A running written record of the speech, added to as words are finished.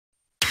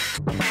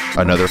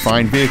Another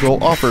fine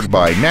vehicle offered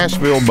by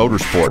Nashville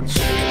Motorsports.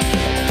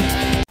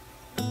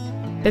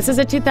 This is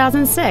a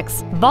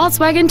 2006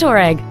 Volkswagen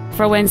Touareg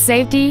for when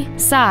safety,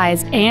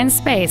 size, and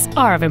space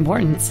are of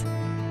importance.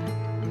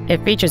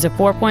 It features a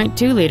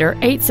 4.2-liter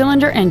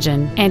 8-cylinder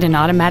engine and an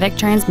automatic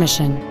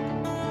transmission.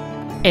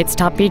 Its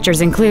top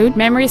features include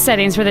memory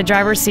settings for the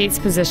driver's seat's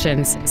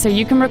positions, so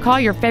you can recall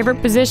your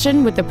favorite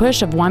position with the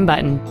push of one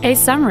button, a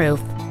sunroof,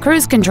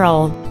 cruise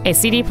control, a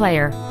CD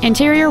player,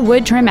 interior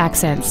wood trim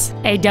accents,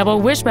 a double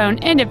wishbone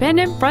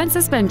independent front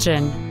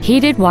suspension,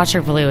 heated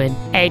washer fluid,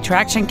 a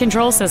traction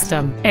control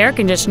system, air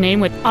conditioning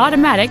with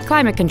automatic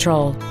climate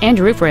control, and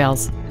roof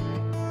rails.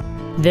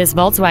 This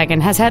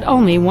Volkswagen has had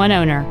only one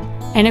owner,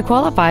 and it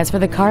qualifies for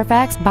the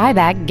Carfax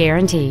buyback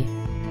guarantee.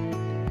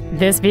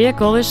 This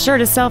vehicle is sure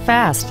to sell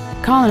fast.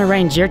 Call and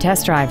arrange your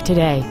test drive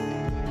today.